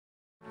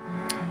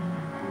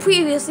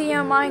Previously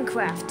in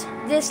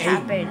Minecraft, this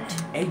happened.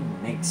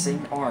 Aiden makes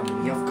an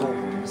army of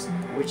golems,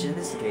 which in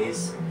this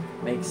case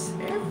makes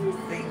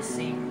everything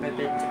seem a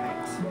bit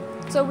tight.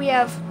 So we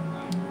have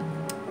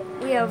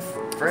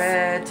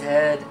Fred,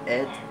 Ted,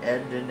 Ed,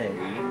 and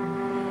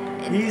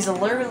Eddie. He's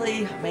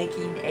literally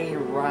making a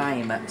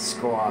rhyme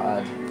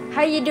squad.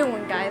 How you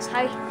doing, guys?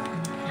 How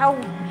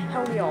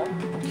are y'all?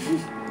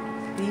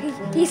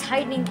 He's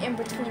hiding in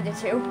between the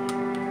two.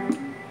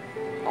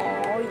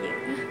 Oh yeah.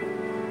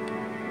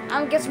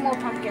 I'm gonna get some more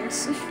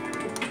pumpkins.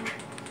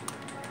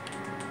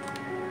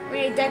 We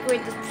need to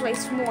decorate this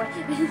place more.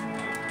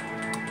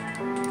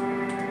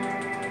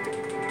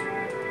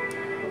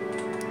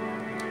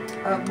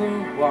 I'm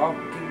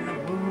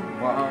moonwalking,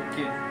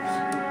 moonwalking.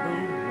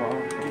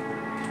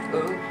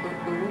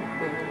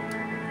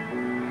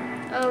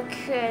 Oh.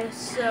 Okay,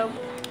 so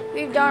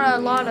we've done a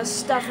lot of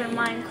stuff in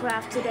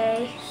Minecraft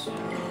today.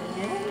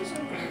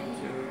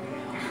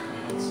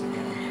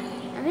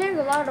 I'm hearing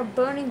a lot of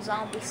burning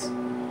zombies.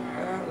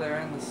 Well, they're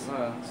in the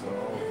sun, so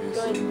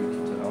obviously Good. you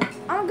can tell.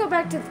 I'm gonna go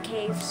back to the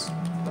caves.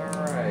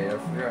 Alright, I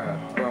forgot.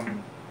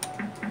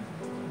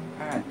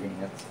 Ah, dang,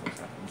 that's what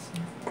happens.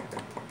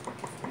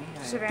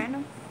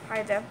 Savannah,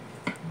 hi there.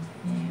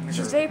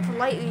 She's very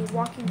politely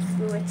walking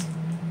through it.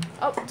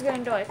 Oh, it's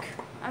getting dark.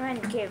 I'm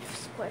in the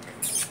caves, quick.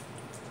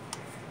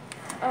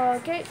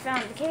 Okay,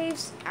 found the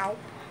caves. Ow.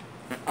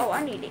 Oh,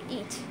 I need to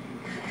eat.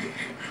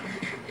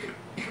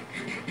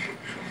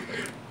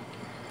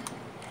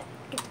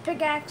 Get the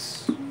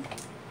pickaxe.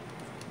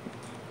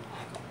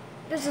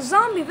 There's a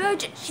zombie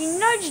virgin. She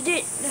nudged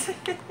it.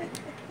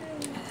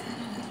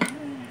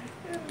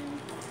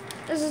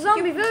 There's a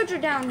zombie villager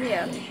down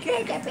here.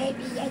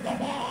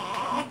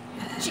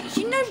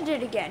 She nudged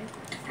it again.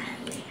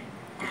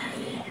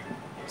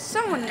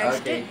 Someone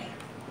nudged it.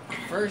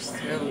 First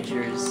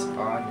villagers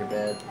are on your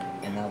bed,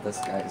 and now this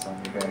guy's on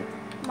your bed.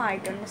 My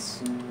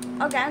goodness.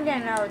 Okay, I'm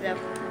getting out of there.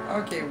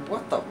 Okay,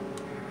 what the?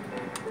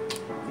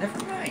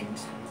 Never mind.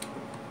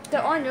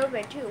 They're on your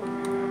bed too.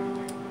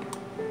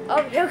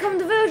 Oh, here come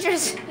the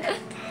villagers.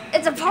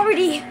 It's a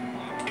party.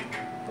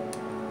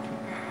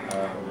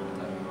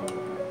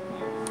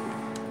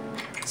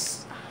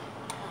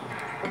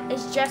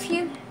 Is Jeff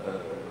here?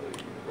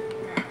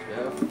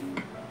 Jeff.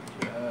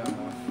 No,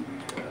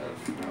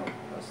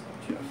 that's not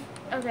Jeff.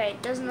 Okay,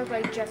 it doesn't look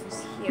like Jeff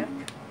is here.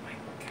 Oh my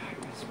god,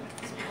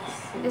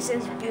 This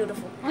is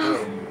beautiful.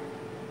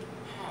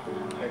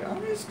 Like,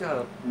 I'm just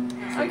gonna...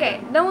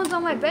 Okay, no one's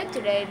on my bed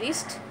today, at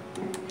least.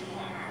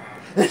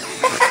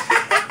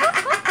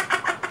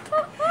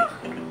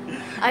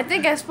 I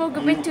think I spoke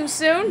a bit too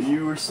soon.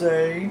 You were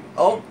saying...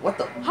 Oh, what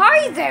the...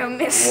 Hi there,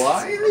 miss.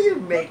 Why are you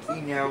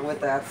making out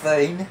with that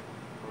thing?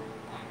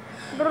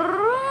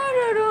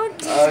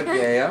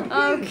 Okay,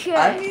 I'm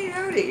getting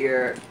out of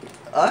here.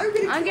 I'm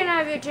getting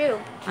out of here too.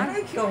 Can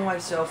I kill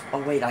myself?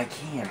 Oh wait, I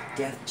can't.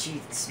 Death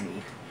cheats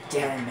me.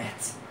 Damn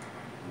it.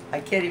 I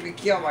can't even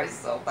kill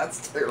myself.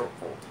 That's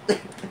terrible.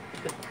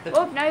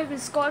 Oh, now you've been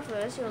scarred for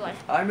this. You're like,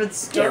 I'm in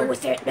scared. deal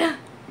with it. I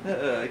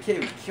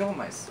can't even kill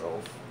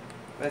myself.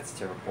 That's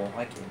terrible.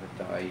 I can't even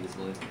die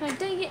easily. Oh,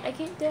 dang it, I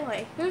can't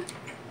die.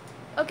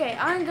 Okay,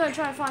 I'm gonna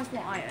try to find some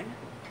more iron.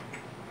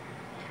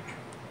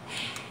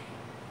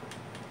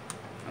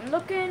 I'm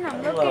looking,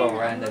 Hello,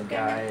 random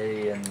guy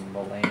in the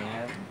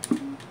land.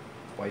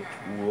 White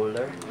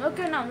ruler.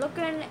 I'm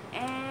looking,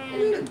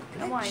 and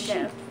I want to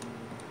death.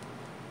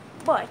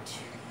 But,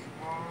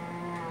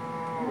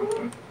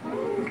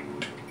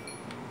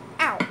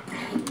 ow!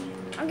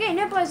 I'm getting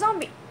hit by a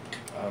zombie.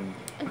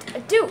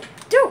 Dude,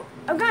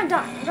 I'm gonna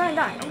die.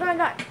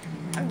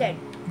 I'm dead.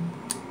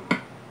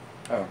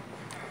 Oh.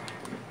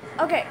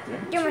 Okay,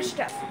 give my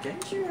stuff.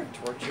 Didn't you have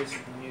torches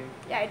in you?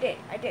 Yeah, I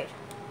did.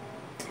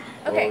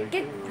 Okay,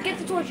 get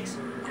the torches.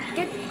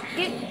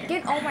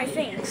 Get all my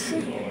things.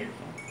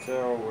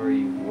 So where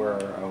you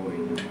were? Oh wait,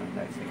 never mind.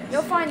 I think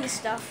You'll find the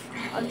stuff.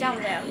 I'm down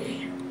there.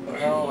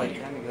 Well, I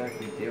can't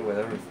exactly deal with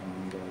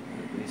everything, but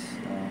at least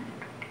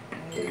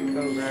hey,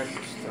 go grab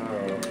your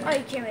stuff. Oh,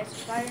 you came in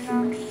spider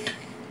now.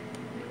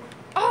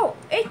 Oh,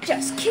 it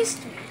just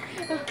kissed me.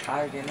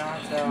 I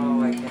cannot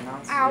tell. I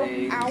cannot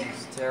see. Ow.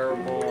 This is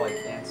terrible. I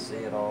can't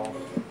see at all.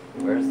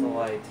 Where's the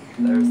light?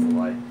 There's the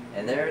light,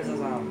 and there's a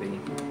zombie.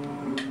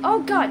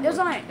 Oh god, there's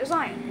iron.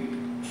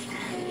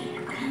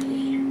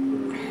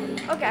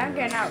 Okay, I'm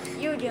getting out.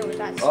 You deal with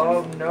that stuff.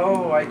 Oh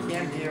no, I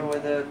can't deal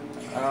with it.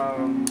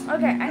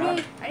 Okay, I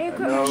need to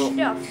put my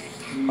stuff.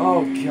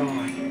 Oh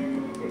god.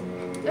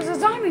 There's a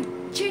zombie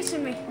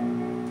chasing me.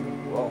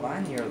 Well,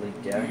 I'm nearly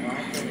dead. I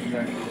think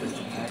exactly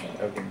just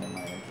attacked. Okay, never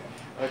mind.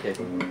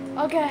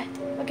 Okay.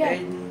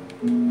 Okay.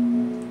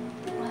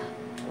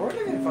 Word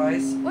of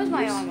advice. Where's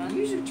my armor?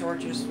 Use your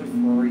torches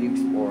before you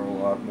explore a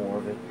lot more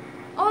of it.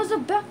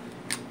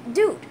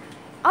 Dude,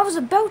 I was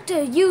about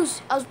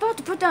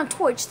to put down a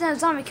torch, then a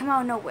zombie came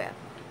out of nowhere.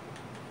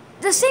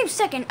 The same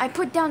second I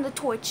put down the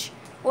torch,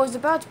 or was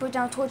about to put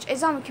down a torch, a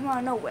zombie came out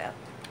of nowhere.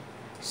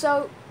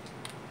 So,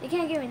 you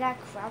can't give me that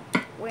crap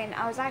when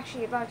I was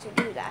actually about to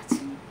do that.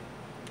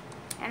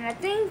 And I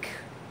think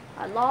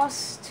I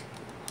lost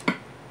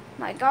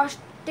My gosh,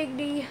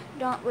 diggity,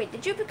 don't wait.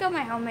 Did you pick up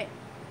my helmet?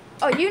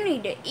 Oh, you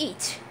need to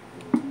eat.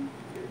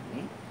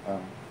 Me? Oh.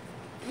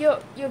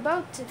 You're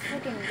about to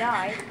freaking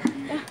die.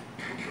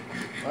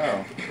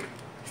 Well,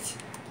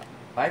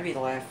 I'd be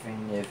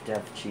laughing if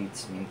death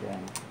cheats me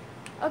again.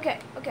 Okay,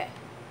 okay.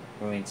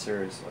 I mean,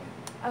 seriously.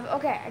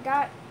 Okay, I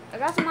got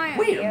some iron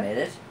Wait here. a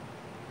minute.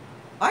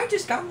 I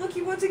just got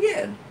lucky once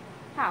again.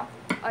 How?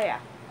 Oh yeah.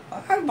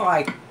 I'm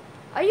like,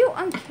 Are you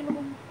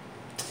unkillable?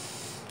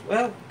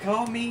 well,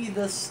 call me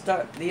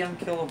the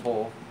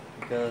unkillable,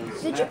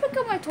 because. Did you pick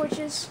up my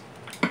torches?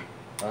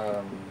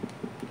 No.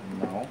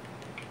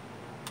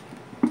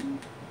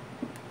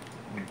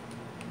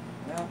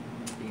 Well,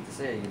 hate to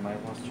say, you might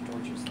have lost your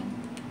torches then.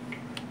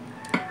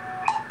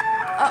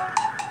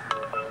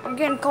 I'm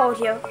getting cold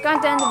here.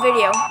 Got to end the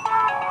video.